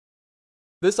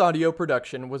This audio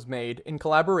production was made in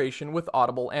collaboration with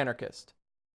Audible Anarchist.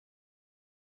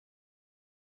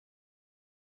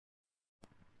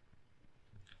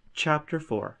 Chapter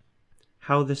 4.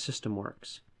 How the System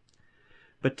Works.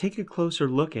 But take a closer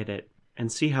look at it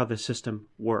and see how the system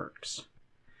works.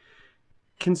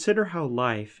 Consider how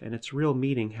life and its real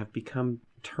meaning have become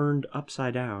turned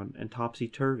upside down and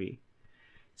topsy-turvy.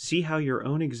 See how your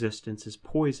own existence is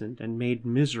poisoned and made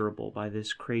miserable by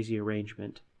this crazy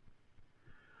arrangement.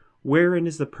 Wherein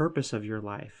is the purpose of your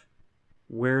life?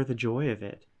 Where the joy of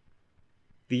it?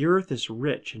 The earth is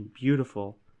rich and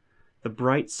beautiful. The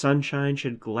bright sunshine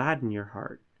should gladden your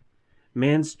heart.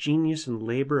 Man's genius and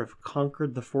labor have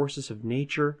conquered the forces of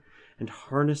nature and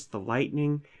harnessed the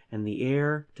lightning and the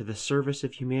air to the service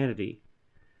of humanity.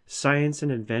 Science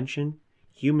and invention,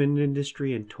 human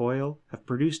industry and toil have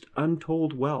produced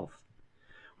untold wealth.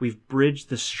 We've bridged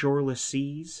the shoreless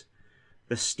seas.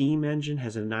 The steam engine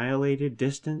has annihilated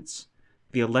distance.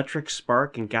 The electric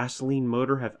spark and gasoline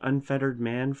motor have unfettered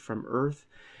man from earth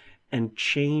and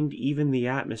chained even the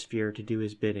atmosphere to do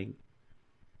his bidding.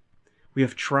 We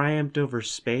have triumphed over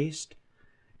space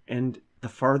and the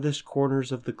farthest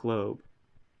corners of the globe.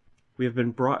 We have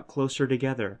been brought closer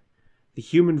together. The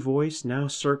human voice now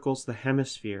circles the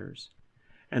hemispheres,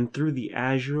 and through the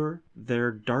azure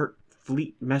there dart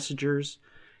fleet messengers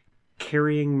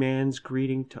carrying man's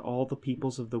greeting to all the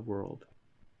peoples of the world.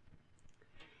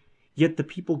 Yet the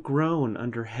people groan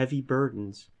under heavy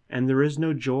burdens, and there is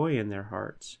no joy in their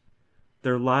hearts.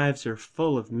 Their lives are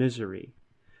full of misery,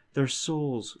 their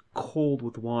souls cold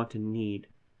with want and need.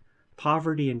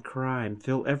 Poverty and crime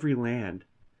fill every land.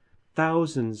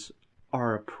 Thousands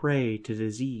are a prey to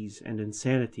disease and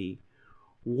insanity.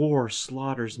 War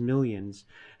slaughters millions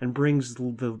and brings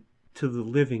to the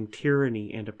living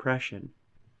tyranny and oppression.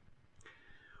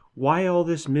 Why all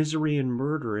this misery and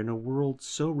murder in a world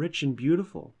so rich and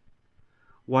beautiful?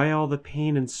 Why all the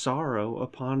pain and sorrow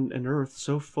upon an earth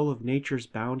so full of nature's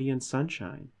bounty and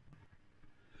sunshine?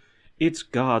 It's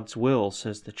God's will,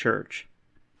 says the church.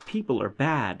 People are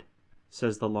bad,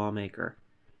 says the lawmaker.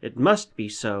 It must be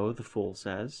so, the fool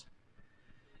says.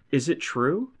 Is it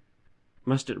true?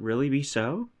 Must it really be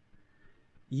so?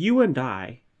 You and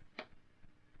I,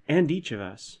 and each of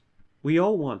us, we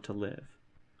all want to live.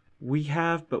 We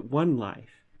have but one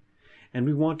life, and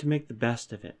we want to make the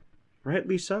best of it.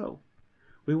 Rightly so.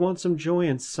 We want some joy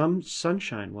and some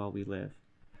sunshine while we live.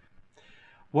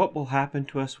 What will happen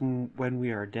to us when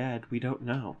we are dead, we don't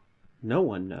know. No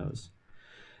one knows.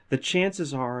 The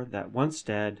chances are that once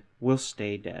dead, we'll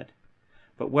stay dead.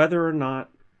 But whether or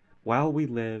not, while we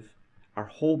live, our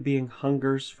whole being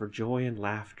hungers for joy and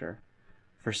laughter,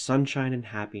 for sunshine and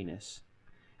happiness.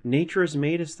 Nature has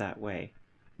made us that way,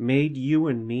 made you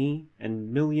and me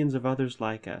and millions of others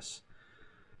like us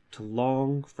to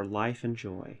long for life and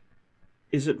joy.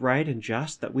 Is it right and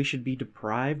just that we should be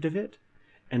deprived of it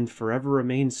and forever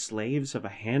remain slaves of a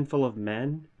handful of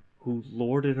men who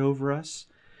lord it over us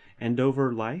and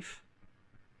over life?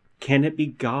 Can it be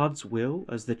God's will,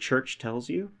 as the church tells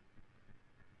you?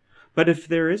 But if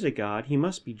there is a God, he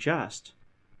must be just.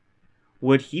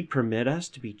 Would he permit us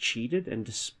to be cheated and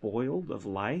despoiled of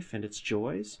life and its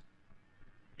joys?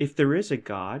 If there is a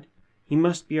God, he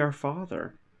must be our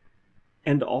Father,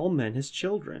 and all men his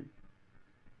children.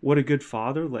 Would a good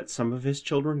father let some of his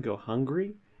children go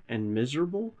hungry and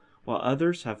miserable, while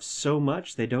others have so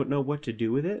much they don't know what to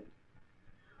do with it?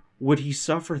 Would he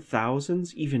suffer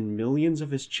thousands, even millions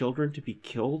of his children to be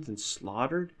killed and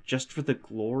slaughtered just for the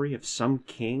glory of some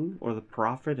king or the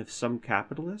profit of some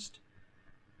capitalist?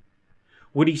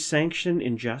 Would he sanction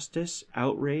injustice,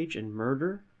 outrage, and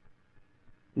murder?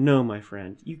 No, my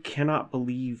friend, you cannot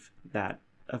believe that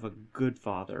of a good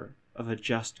father, of a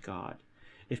just God.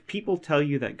 If people tell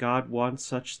you that God wants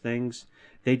such things,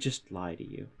 they just lie to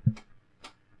you.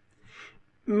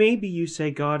 Maybe you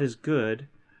say God is good,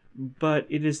 but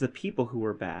it is the people who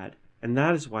are bad, and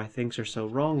that is why things are so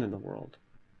wrong in the world.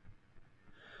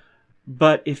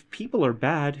 But if people are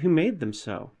bad, who made them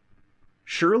so?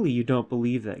 Surely you don't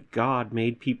believe that God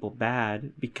made people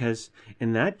bad, because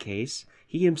in that case,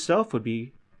 he himself would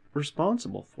be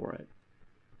responsible for it.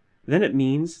 Then it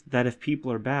means that if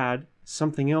people are bad,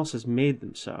 something else has made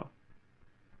them so.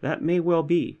 That may well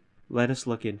be. Let us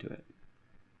look into it.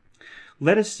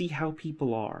 Let us see how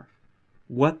people are,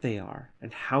 what they are,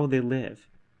 and how they live.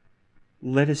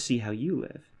 Let us see how you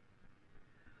live.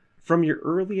 From your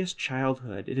earliest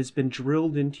childhood, it has been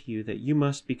drilled into you that you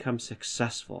must become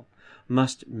successful,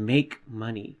 must make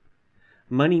money.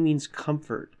 Money means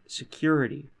comfort,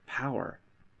 security, power.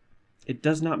 It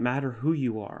does not matter who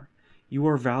you are. You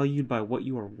are valued by what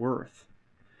you are worth,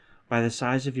 by the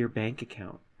size of your bank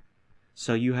account.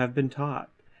 So you have been taught,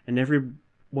 and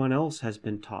everyone else has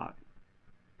been taught.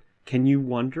 Can you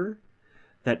wonder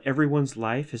that everyone's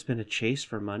life has been a chase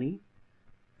for money,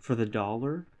 for the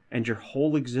dollar, and your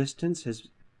whole existence has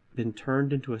been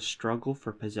turned into a struggle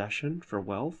for possession, for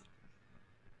wealth?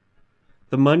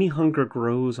 The money hunger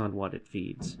grows on what it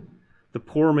feeds. The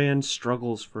poor man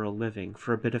struggles for a living,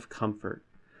 for a bit of comfort.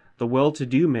 The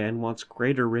well-to-do man wants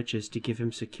greater riches to give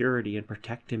him security and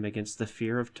protect him against the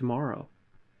fear of tomorrow.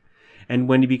 And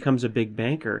when he becomes a big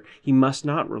banker, he must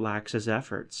not relax his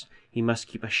efforts. He must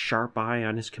keep a sharp eye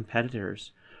on his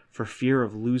competitors, for fear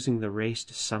of losing the race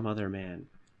to some other man.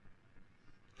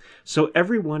 So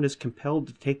everyone is compelled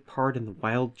to take part in the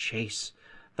wild chase.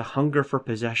 The hunger for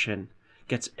possession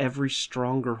gets every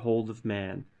stronger hold of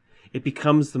man. It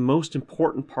becomes the most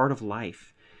important part of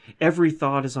life. Every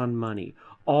thought is on money.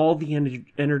 All the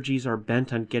energies are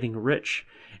bent on getting rich,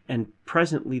 and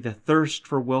presently the thirst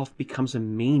for wealth becomes a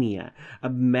mania, a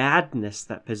madness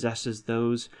that possesses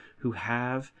those who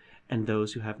have and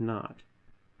those who have not.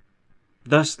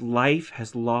 Thus life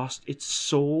has lost its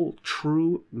sole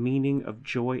true meaning of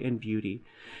joy and beauty.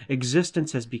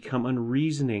 Existence has become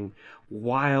unreasoning,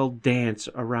 wild dance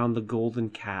around the golden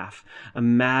calf, a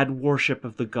mad worship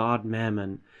of the god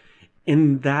Mammon.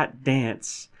 In that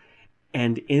dance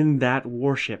and in that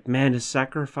worship, man has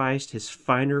sacrificed his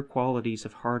finer qualities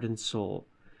of heart and soul,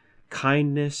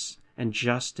 kindness and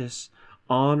justice,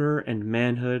 honor and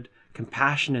manhood,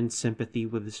 compassion and sympathy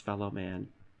with his fellow man.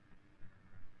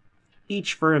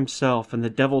 Each for himself, and the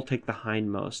devil take the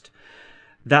hindmost.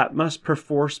 That must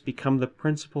perforce become the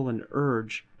principle and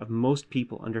urge of most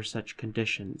people under such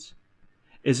conditions.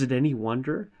 Is it any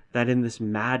wonder that in this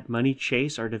mad money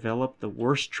chase are developed the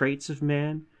worst traits of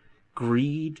man?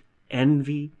 Greed,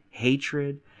 envy,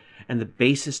 hatred, and the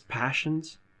basest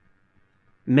passions?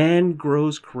 Man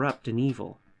grows corrupt and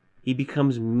evil. He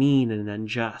becomes mean and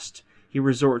unjust. He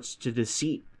resorts to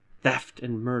deceit, theft,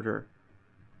 and murder.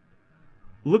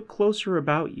 Look closer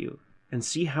about you and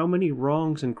see how many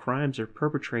wrongs and crimes are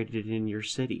perpetrated in your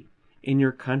city, in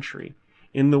your country,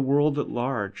 in the world at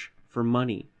large, for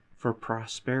money, for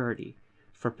prosperity,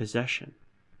 for possession.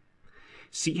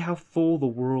 See how full the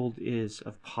world is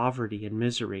of poverty and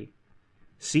misery.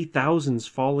 See thousands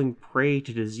falling prey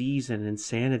to disease and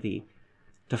insanity,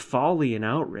 to folly and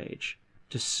outrage,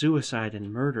 to suicide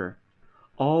and murder,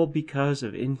 all because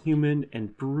of inhuman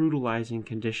and brutalizing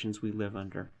conditions we live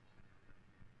under.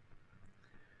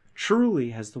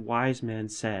 Truly has the wise man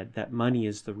said that money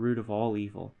is the root of all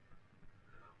evil.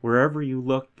 Wherever you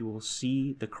look, you will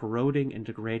see the corroding and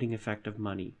degrading effect of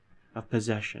money, of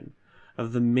possession,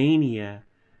 of the mania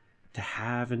to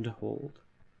have and to hold.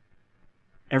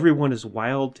 Everyone is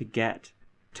wild to get,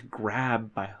 to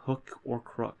grab by hook or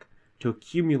crook, to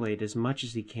accumulate as much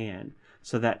as he can,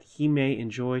 so that he may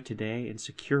enjoy today and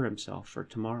secure himself for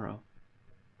tomorrow.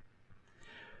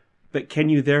 But can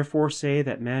you therefore say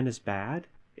that man is bad?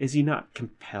 Is he not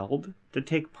compelled to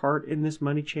take part in this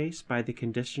money chase by the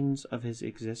conditions of his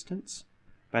existence,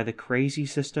 by the crazy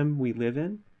system we live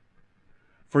in?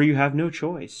 For you have no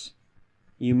choice.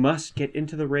 You must get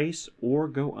into the race or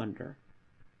go under.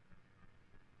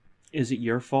 Is it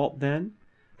your fault, then,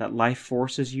 that life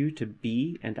forces you to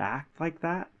be and act like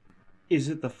that? Is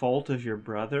it the fault of your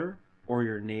brother or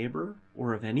your neighbor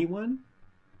or of anyone?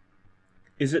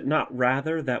 Is it not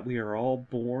rather that we are all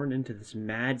born into this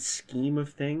mad scheme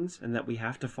of things and that we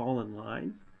have to fall in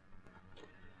line?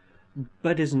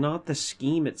 But is not the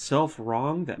scheme itself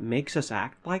wrong that makes us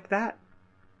act like that?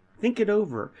 Think it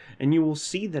over, and you will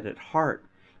see that at heart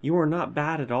you are not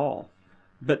bad at all,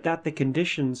 but that the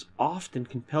conditions often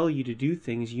compel you to do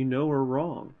things you know are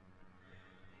wrong.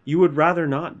 You would rather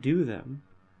not do them.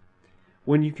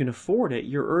 When you can afford it,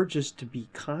 your urge is to be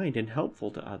kind and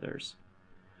helpful to others.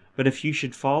 But if you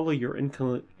should follow your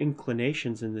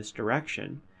inclinations in this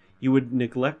direction, you would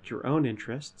neglect your own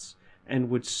interests and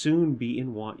would soon be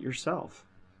in want yourself.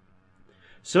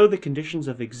 So the conditions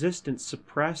of existence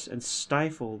suppress and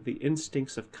stifle the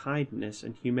instincts of kindness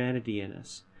and humanity in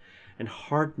us, and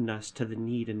harden us to the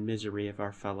need and misery of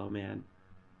our fellow man.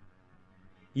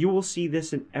 You will see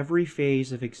this in every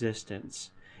phase of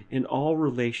existence, in all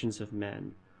relations of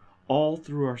men, all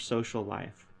through our social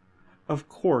life. Of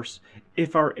course,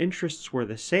 if our interests were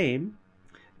the same,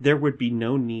 there would be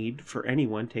no need for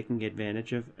anyone taking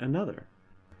advantage of another.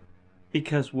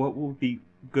 Because what would be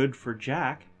good for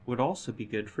Jack would also be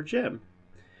good for Jim.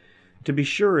 To be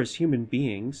sure, as human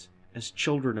beings, as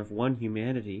children of one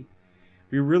humanity,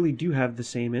 we really do have the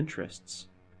same interests.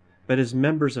 But as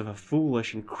members of a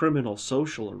foolish and criminal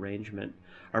social arrangement,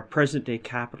 our present-day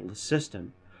capitalist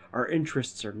system, our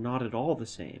interests are not at all the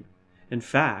same. In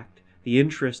fact, The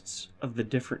interests of the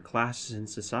different classes in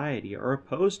society are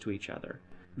opposed to each other.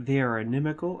 They are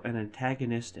inimical and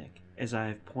antagonistic, as I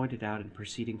have pointed out in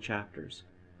preceding chapters.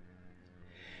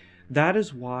 That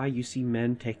is why you see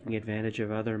men taking advantage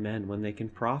of other men when they can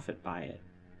profit by it,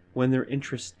 when their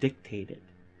interests dictate it.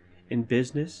 In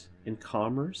business, in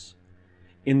commerce,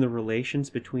 in the relations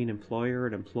between employer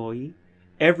and employee,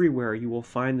 everywhere you will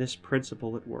find this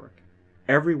principle at work.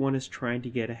 Everyone is trying to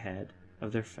get ahead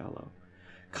of their fellow.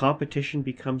 Competition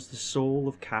becomes the soul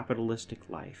of capitalistic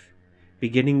life.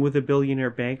 Beginning with the billionaire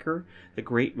banker, the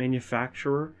great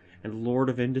manufacturer, and lord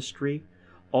of industry,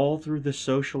 all through the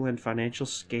social and financial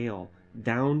scale,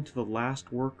 down to the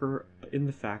last worker in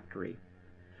the factory.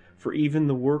 For even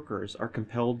the workers are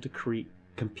compelled to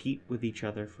compete with each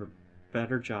other for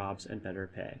better jobs and better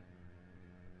pay.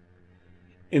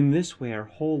 In this way, our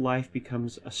whole life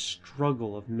becomes a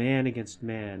struggle of man against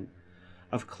man,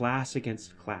 of class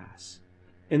against class.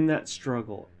 In that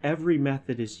struggle, every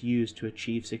method is used to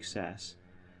achieve success,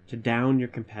 to down your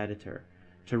competitor,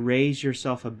 to raise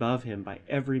yourself above him by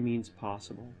every means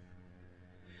possible.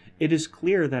 It is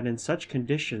clear that in such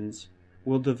conditions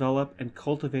we'll develop and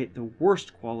cultivate the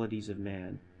worst qualities of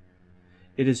man.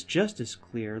 It is just as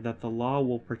clear that the law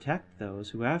will protect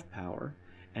those who have power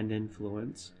and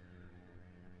influence,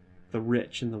 the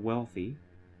rich and the wealthy,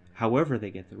 however they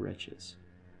get the riches.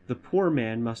 The poor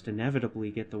man must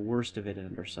inevitably get the worst of it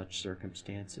under such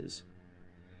circumstances.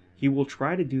 He will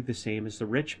try to do the same as the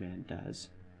rich man does,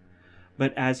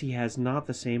 but as he has not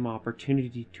the same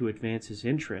opportunity to advance his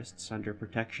interests under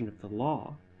protection of the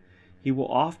law, he will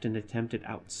often attempt it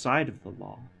outside of the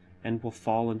law and will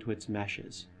fall into its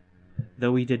meshes.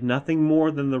 Though he did nothing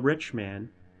more than the rich man,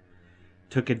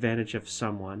 took advantage of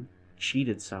someone,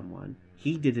 cheated someone,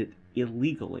 he did it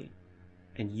illegally,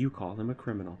 and you call him a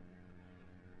criminal.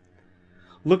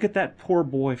 Look at that poor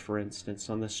boy, for instance,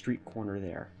 on the street corner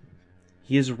there.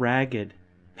 He is ragged,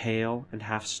 pale, and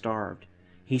half-starved.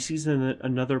 He sees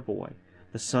another boy,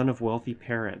 the son of wealthy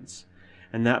parents,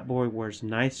 and that boy wears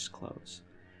nice clothes.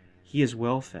 He is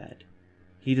well-fed.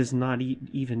 He does not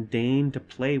even deign to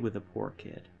play with the poor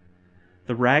kid.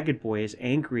 The ragged boy is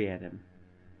angry at him.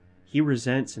 He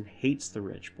resents and hates the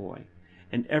rich boy,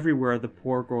 and everywhere the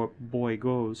poor boy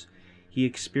goes, he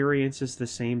experiences the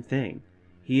same thing.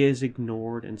 He is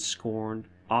ignored and scorned,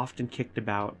 often kicked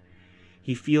about.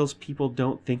 He feels people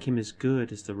don't think him as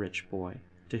good as the rich boy,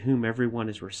 to whom everyone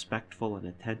is respectful and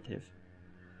attentive.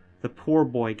 The poor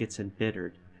boy gets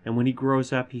embittered, and when he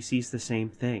grows up he sees the same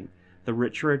thing. The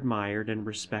rich are admired and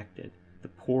respected, the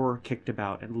poor are kicked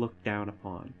about and looked down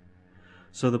upon.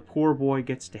 So the poor boy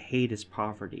gets to hate his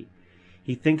poverty.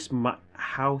 He thinks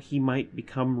how he might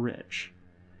become rich,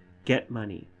 get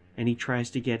money, and he tries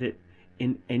to get it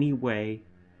in any way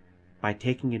by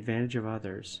taking advantage of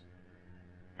others,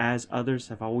 as others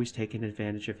have always taken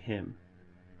advantage of him,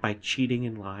 by cheating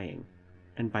and lying,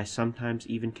 and by sometimes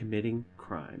even committing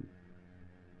crime.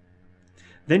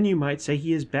 Then you might say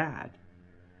he is bad.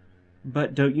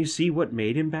 But don't you see what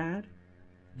made him bad?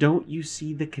 Don't you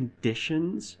see the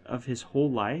conditions of his whole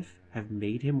life have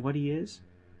made him what he is?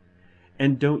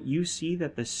 And don't you see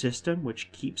that the system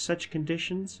which keeps such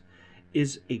conditions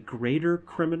is a greater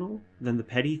criminal than the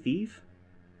petty thief?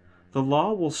 The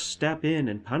law will step in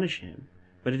and punish him,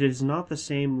 but it is not the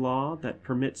same law that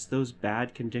permits those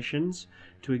bad conditions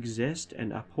to exist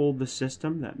and uphold the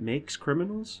system that makes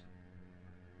criminals.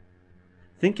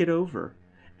 Think it over,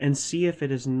 and see if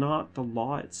it is not the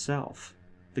law itself,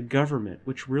 the government,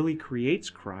 which really creates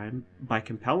crime by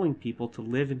compelling people to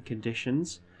live in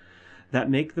conditions that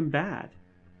make them bad.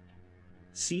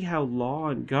 See how law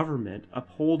and government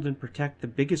uphold and protect the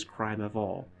biggest crime of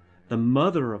all, the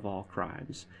mother of all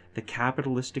crimes, the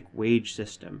capitalistic wage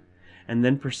system, and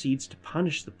then proceeds to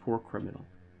punish the poor criminal.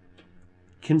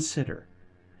 Consider,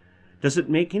 does it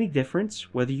make any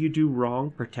difference whether you do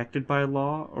wrong protected by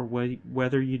law or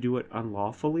whether you do it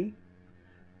unlawfully?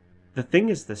 The thing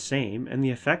is the same, and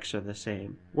the effects are the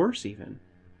same, worse even.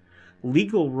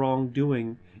 Legal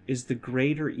wrongdoing is the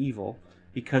greater evil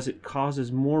because it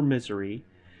causes more misery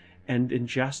and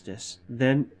injustice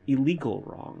than illegal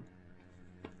wrong.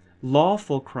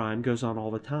 Lawful crime goes on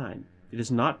all the time. It is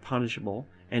not punishable,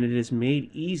 and it is made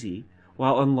easy,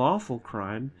 while unlawful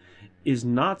crime is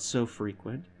not so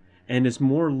frequent and is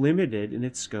more limited in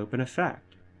its scope and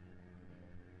effect.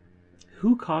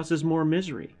 Who causes more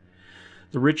misery?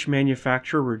 The rich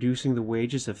manufacturer reducing the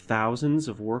wages of thousands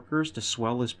of workers to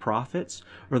swell his profits,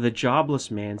 or the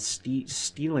jobless man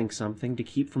stealing something to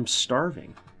keep from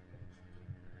starving?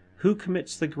 Who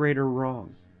commits the greater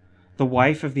wrong? The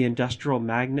wife of the industrial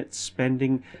magnate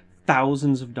spending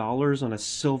thousands of dollars on a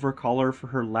silver collar for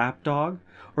her lapdog,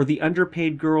 or the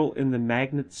underpaid girl in the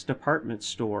magnate's department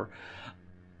store,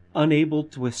 unable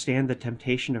to withstand the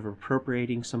temptation of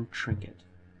appropriating some trinket?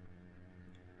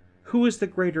 Who is the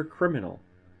greater criminal?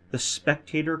 The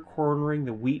spectator cornering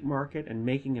the wheat market and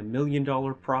making $1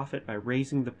 million profit by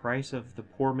raising the price of the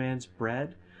poor man's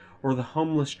bread, or the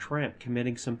homeless tramp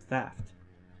committing some theft?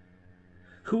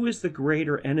 Who is the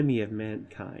greater enemy of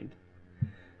mankind?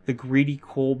 The greedy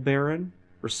coal baron,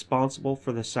 responsible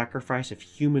for the sacrifice of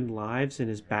human lives in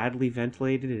his badly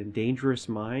ventilated and dangerous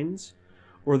mines,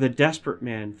 or the desperate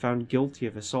man found guilty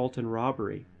of assault and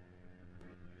robbery?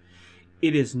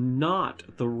 It is not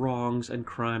the wrongs and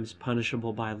crimes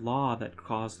punishable by law that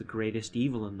cause the greatest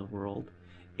evil in the world.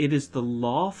 It is the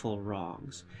lawful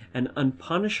wrongs and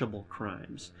unpunishable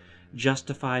crimes,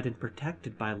 justified and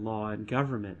protected by law and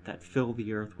government, that fill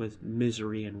the earth with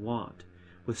misery and want,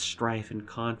 with strife and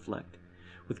conflict,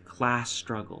 with class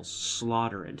struggles,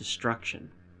 slaughter, and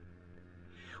destruction.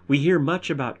 We hear much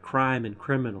about crime and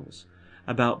criminals,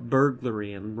 about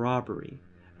burglary and robbery,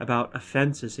 about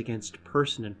offenses against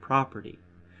person and property.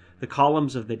 The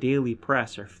columns of the daily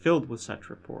press are filled with such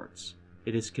reports.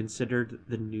 It is considered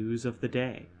the news of the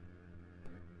day.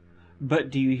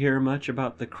 But do you hear much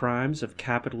about the crimes of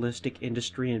capitalistic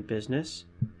industry and business?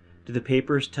 Do the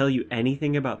papers tell you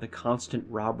anything about the constant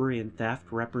robbery and theft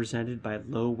represented by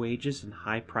low wages and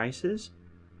high prices?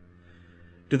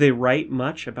 Do they write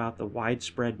much about the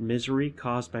widespread misery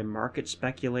caused by market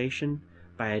speculation,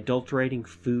 by adulterating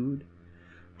food,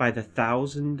 by the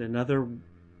thousand and other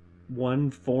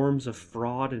one forms of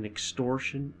fraud and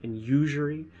extortion and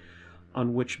usury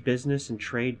on which business and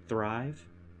trade thrive?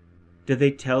 Do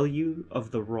they tell you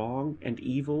of the wrong and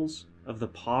evils, of the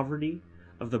poverty,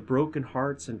 of the broken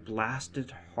hearts and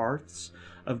blasted hearths,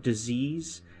 of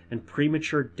disease and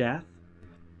premature death,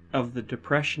 of the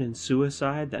depression and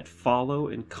suicide that follow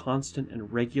in constant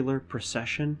and regular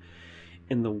procession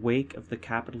in the wake of the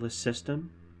capitalist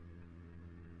system?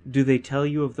 Do they tell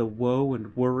you of the woe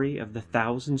and worry of the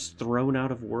thousands thrown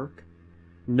out of work,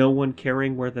 no one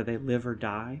caring whether they live or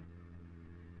die?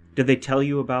 Do they tell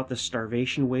you about the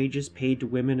starvation wages paid to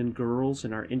women and girls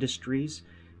in our industries,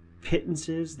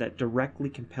 pittances that directly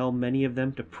compel many of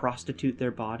them to prostitute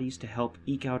their bodies to help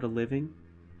eke out a living?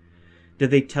 Do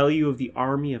they tell you of the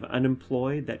army of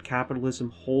unemployed that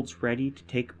capitalism holds ready to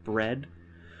take bread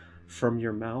from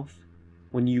your mouth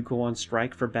when you go on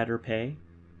strike for better pay?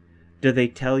 Do they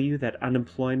tell you that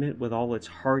unemployment, with all its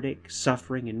heartache,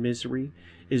 suffering, and misery,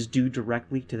 is due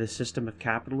directly to the system of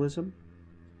capitalism?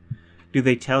 Do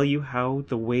they tell you how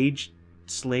the wage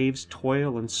slave's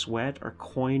toil and sweat are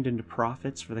coined into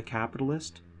profits for the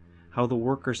capitalist? How the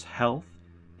worker's health,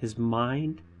 his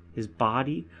mind, his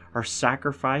body are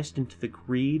sacrificed into the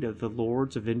greed of the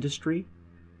lords of industry?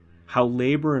 How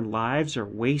labor and lives are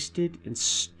wasted in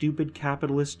stupid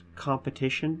capitalist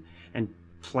competition and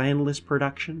planless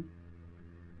production?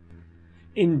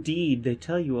 Indeed, they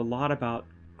tell you a lot about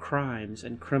crimes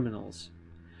and criminals,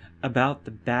 about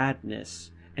the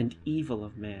badness and evil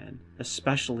of man,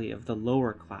 especially of the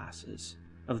lower classes,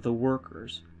 of the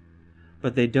workers.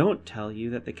 But they don't tell you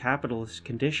that the capitalist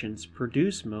conditions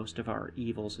produce most of our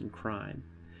evils and crime,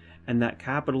 and that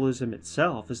capitalism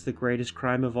itself is the greatest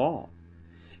crime of all.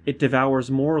 It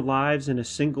devours more lives in a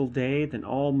single day than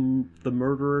all the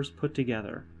murderers put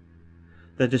together.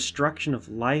 The destruction of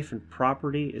life and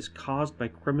property is caused by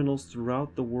criminals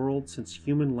throughout the world since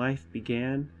human life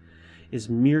began, is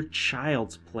mere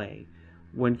child's play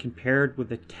when compared with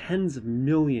the tens of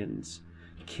millions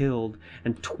killed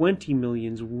and 20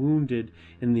 millions wounded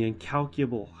in the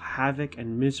incalculable havoc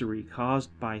and misery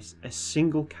caused by a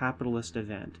single capitalist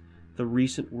event, the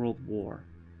recent World War.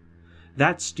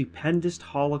 That stupendous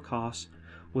Holocaust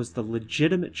was the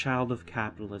legitimate child of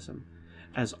capitalism,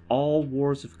 as all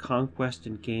wars of conquest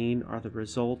and gain are the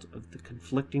result of the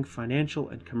conflicting financial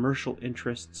and commercial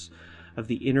interests of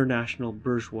the international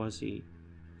bourgeoisie.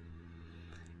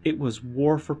 It was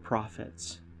war for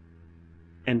profits,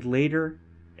 and later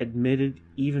admitted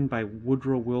even by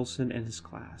Woodrow Wilson and his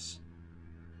class.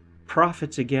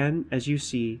 Profits again, as you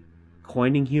see,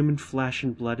 coining human flesh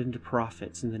and blood into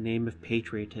profits in the name of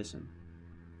patriotism.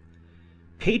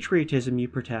 Patriotism, you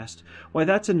protest, why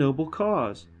that's a noble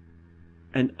cause.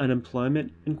 And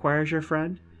unemployment, inquires your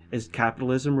friend, is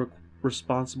capitalism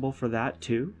responsible for that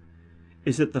too?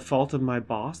 Is it the fault of my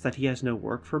boss that he has no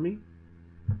work for me?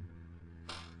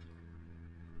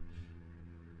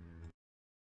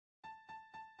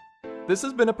 This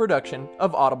has been a production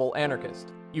of Audible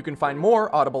Anarchist. You can find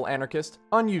more Audible Anarchist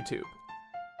on YouTube.